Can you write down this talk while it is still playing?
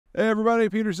Hey everybody,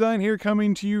 Peter Zeihan here,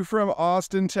 coming to you from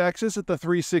Austin, Texas at the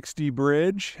 360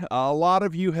 Bridge. A lot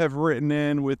of you have written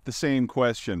in with the same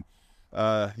question.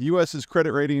 US's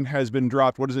credit rating has been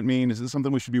dropped. What does it mean? Is this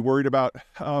something we should be worried about?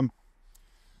 The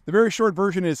very short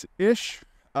version is ish.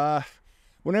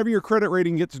 Whenever your credit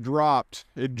rating gets dropped,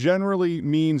 it generally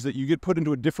means that you get put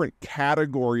into a different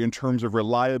category in terms of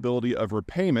reliability of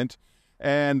repayment,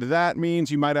 and that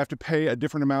means you might have to pay a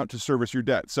different amount to service your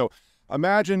debt. So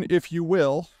imagine, if you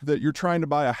will, that you're trying to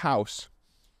buy a house,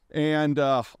 and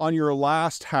on your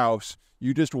last house,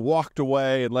 you just walked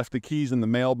away and left the keys in the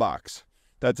mailbox.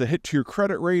 That's a hit to your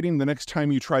credit rating. The next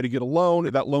time you try to get a loan,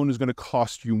 that loan is going to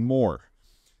cost you more.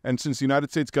 And since the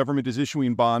United States government is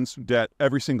issuing bonds, debt,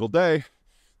 every single day,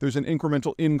 there's an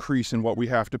incremental increase in what we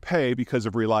have to pay because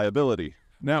of reliability.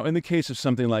 Now, in the case of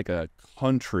something like a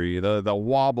country, the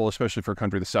wobble, especially for a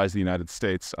country the size of the United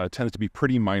States, tends to be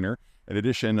pretty minor. In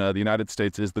addition, the United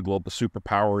States is the global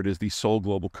superpower. It is the sole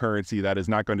global currency. That is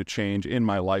not going to change in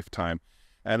my lifetime.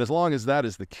 And as long as that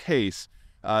is the case,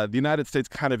 the United States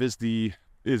kind of is the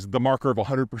marker of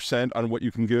 100% on what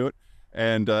you can get.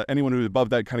 And anyone who's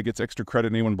above that kind of gets extra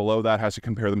credit. Anyone below that has to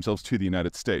compare themselves to the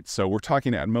United States. So we're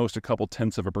talking at most a couple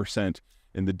tenths of a percent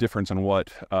in the difference on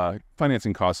what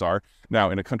financing costs are. Now,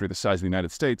 in a country the size of the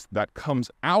United States, that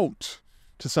comes out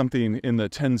to something in the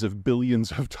tens of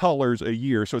billions of dollars a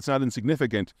year, so it's not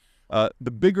insignificant.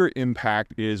 The bigger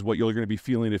impact is what you're going to be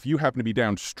feeling if you happen to be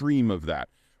downstream of that,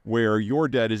 where your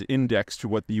debt is indexed to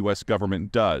what the U.S.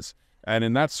 government does. And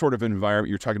in that sort of environment,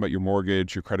 you're talking about your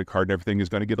mortgage, your credit card, and everything is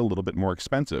going to get a little bit more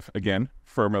expensive. Again,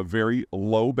 from a very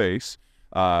low base,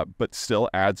 but still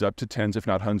adds up to tens, if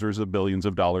not hundreds of billions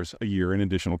of dollars a year in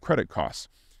additional credit costs.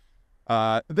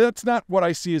 That's not what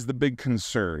I see as the big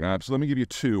concern. So let me give you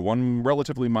two. One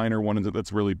relatively minor, one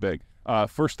that's really big.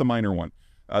 First, the minor one.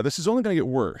 This is only going to get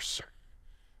worse.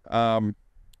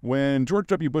 When George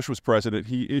W. Bush was president,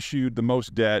 he issued the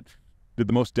most debt, did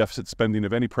the most deficit spending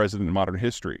of any president in modern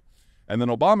history. And then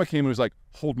Obama came and was like,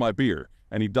 hold my beer.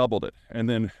 And he doubled it. And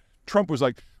then Trump was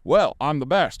like, well, I'm the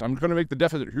best. I'm going to make the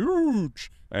deficit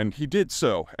huge. And he did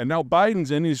so. And now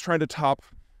Biden's in, and he's trying to top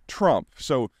Trump.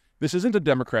 So this isn't a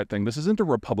Democrat thing. This isn't a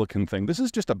Republican thing. This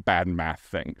is just a bad math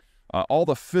thing. All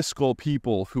the fiscal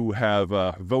people who have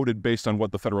voted based on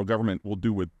what the federal government will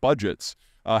do with budgets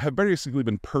have basically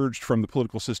been purged from the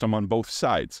political system on both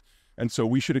sides. And so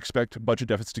we should expect budget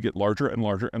deficits to get larger and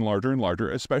larger and larger and larger,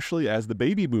 especially as the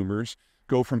baby boomers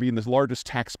go from being the largest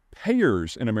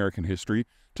taxpayers in American history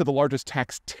to the largest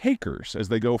tax takers, as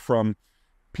they go from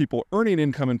people earning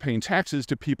income and paying taxes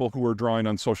to people who are drawing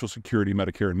on Social Security,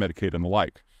 Medicare, and Medicaid, and the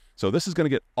like. So this is going to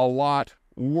get a lot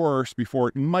worse before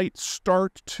it might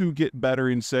start to get better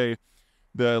in, say,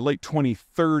 the late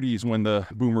 2030s, when the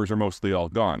boomers are mostly all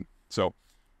gone. So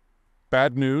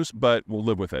bad news, but we'll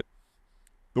live with it.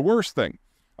 The worst thing,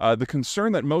 the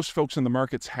concern that most folks in the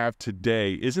markets have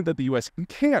today isn't that the U.S.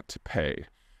 can't pay.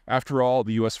 After all,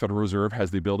 the U.S. Federal Reserve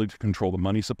has the ability to control the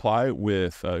money supply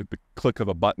with the click of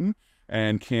a button,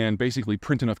 and can basically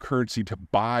print enough currency to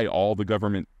buy all the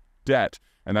government debt.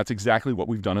 And that's exactly what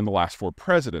we've done in the last 4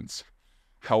 presidents.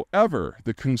 However,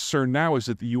 the concern now is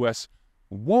that the U.S.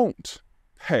 won't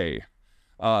pay.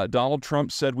 Donald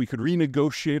Trump said we could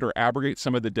renegotiate or abrogate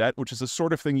some of the debt, which is the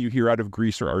sort of thing you hear out of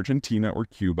Greece or Argentina or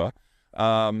Cuba.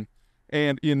 And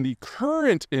in the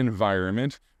current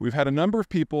environment, we've had a number of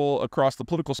people across the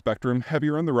political spectrum,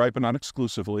 heavier on the right but not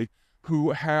exclusively,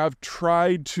 who have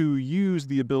tried to use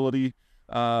the ability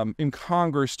in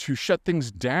Congress to shut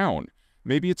things down.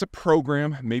 Maybe it's a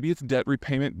program, maybe it's debt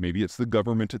repayment, maybe it's the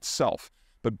government itself.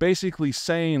 But basically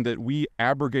saying that we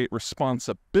abrogate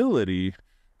responsibility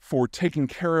for taking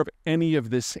care of any of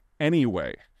this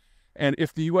anyway. And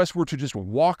if the U.S. were to just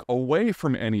walk away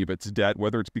from any of its debt,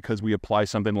 whether it's because we apply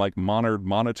something like modern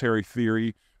monetary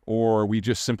theory, or we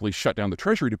just simply shut down the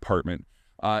Treasury Department,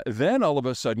 then all of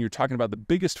a sudden you're talking about the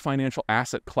biggest financial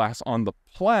asset class on the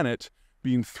planet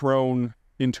being thrown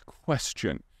into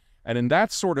question. And in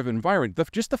that sort of environment,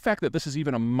 just the fact that this is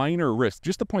even a minor risk,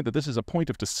 just the point that this is a point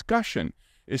of discussion,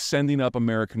 is sending up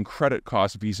American credit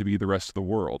costs vis-a-vis the rest of the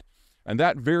world. And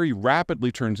that very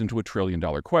rapidly turns into a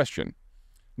trillion-dollar question.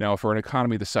 Now, for an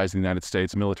economy the size of the United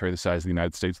States, a military the size of the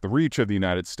United States, the reach of the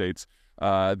United States,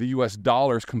 the U.S.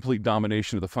 dollar's complete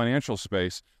domination of the financial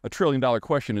space, a trillion-dollar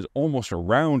question is almost a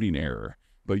rounding error.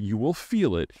 But you will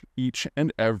feel it each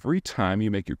and every time you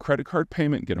make your credit card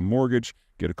payment, get a mortgage,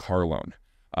 get a car loan.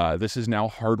 This is now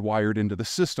hardwired into the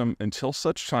system until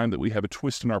such time that we have a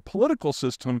twist in our political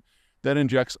system that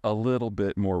injects a little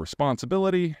bit more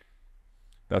responsibility.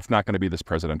 That's not going to be this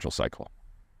presidential cycle.